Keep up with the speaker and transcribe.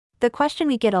The question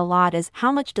we get a lot is,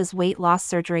 how much does weight loss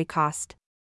surgery cost?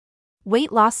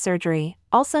 Weight loss surgery,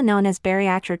 also known as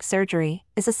bariatric surgery,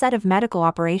 is a set of medical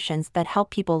operations that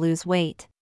help people lose weight.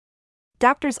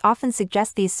 Doctors often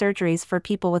suggest these surgeries for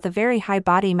people with a very high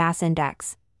body mass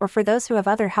index, or for those who have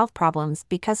other health problems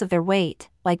because of their weight,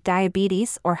 like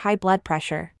diabetes or high blood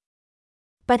pressure.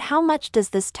 But how much does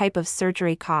this type of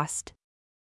surgery cost?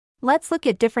 Let's look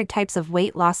at different types of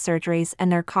weight loss surgeries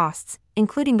and their costs,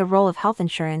 including the role of health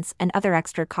insurance and other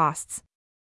extra costs.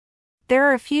 There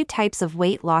are a few types of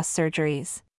weight loss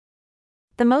surgeries.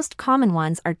 The most common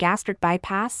ones are gastric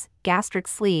bypass, gastric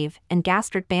sleeve, and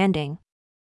gastric banding.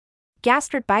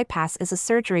 Gastric bypass is a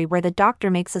surgery where the doctor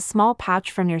makes a small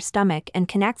pouch from your stomach and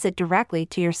connects it directly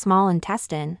to your small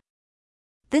intestine.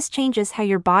 This changes how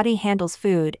your body handles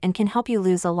food and can help you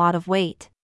lose a lot of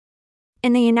weight.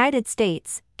 In the United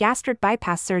States, gastric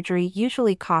bypass surgery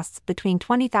usually costs between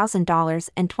 $20,000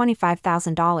 and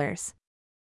 $25,000.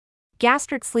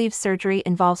 Gastric sleeve surgery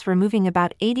involves removing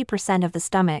about 80% of the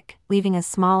stomach, leaving a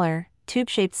smaller,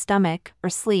 tube-shaped stomach or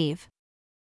sleeve.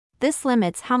 This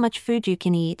limits how much food you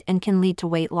can eat and can lead to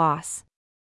weight loss.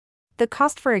 The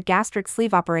cost for a gastric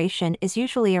sleeve operation is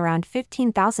usually around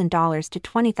 $15,000 to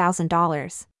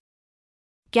 $20,000.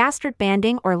 Gastric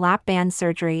banding or lap band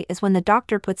surgery is when the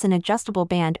doctor puts an adjustable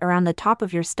band around the top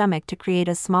of your stomach to create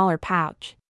a smaller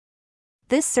pouch.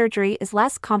 This surgery is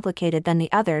less complicated than the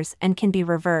others and can be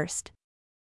reversed.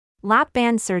 Lap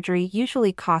band surgery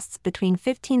usually costs between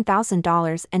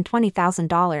 $15,000 and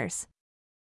 $20,000.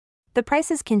 The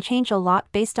prices can change a lot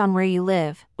based on where you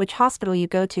live, which hospital you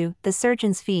go to, the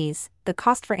surgeon's fees, the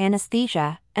cost for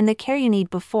anesthesia, and the care you need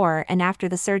before and after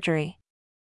the surgery.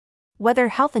 Whether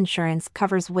health insurance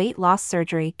covers weight loss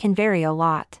surgery can vary a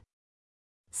lot.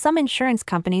 Some insurance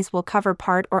companies will cover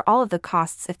part or all of the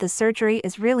costs if the surgery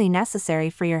is really necessary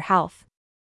for your health.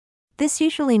 This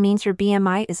usually means your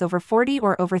BMI is over 40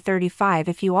 or over 35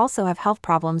 if you also have health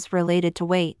problems related to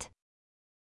weight.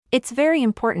 It's very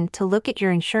important to look at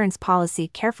your insurance policy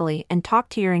carefully and talk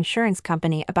to your insurance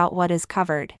company about what is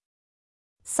covered.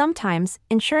 Sometimes,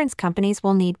 insurance companies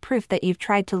will need proof that you've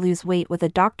tried to lose weight with a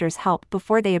doctor's help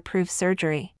before they approve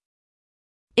surgery.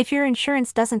 If your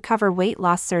insurance doesn't cover weight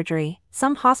loss surgery,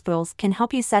 some hospitals can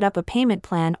help you set up a payment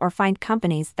plan or find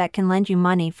companies that can lend you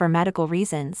money for medical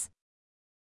reasons.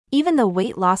 Even though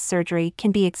weight loss surgery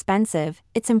can be expensive,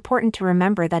 it's important to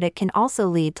remember that it can also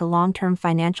lead to long-term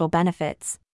financial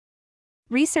benefits.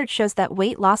 Research shows that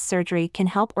weight loss surgery can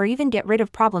help or even get rid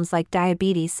of problems like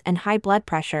diabetes and high blood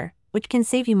pressure, which can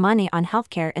save you money on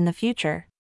healthcare in the future.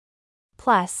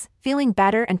 Plus, feeling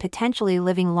better and potentially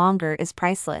living longer is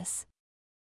priceless.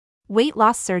 Weight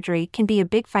loss surgery can be a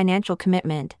big financial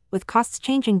commitment, with costs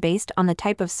changing based on the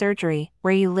type of surgery,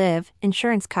 where you live,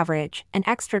 insurance coverage, and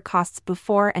extra costs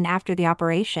before and after the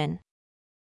operation.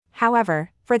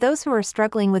 However, for those who are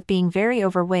struggling with being very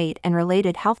overweight and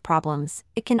related health problems,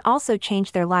 it can also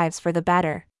change their lives for the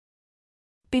better.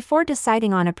 Before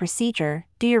deciding on a procedure,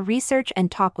 do your research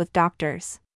and talk with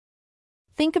doctors.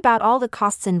 Think about all the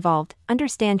costs involved,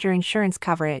 understand your insurance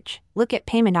coverage, look at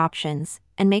payment options,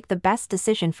 and make the best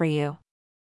decision for you.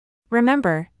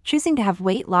 Remember, choosing to have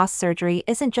weight loss surgery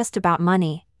isn't just about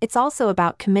money, it's also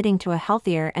about committing to a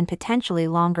healthier and potentially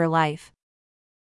longer life.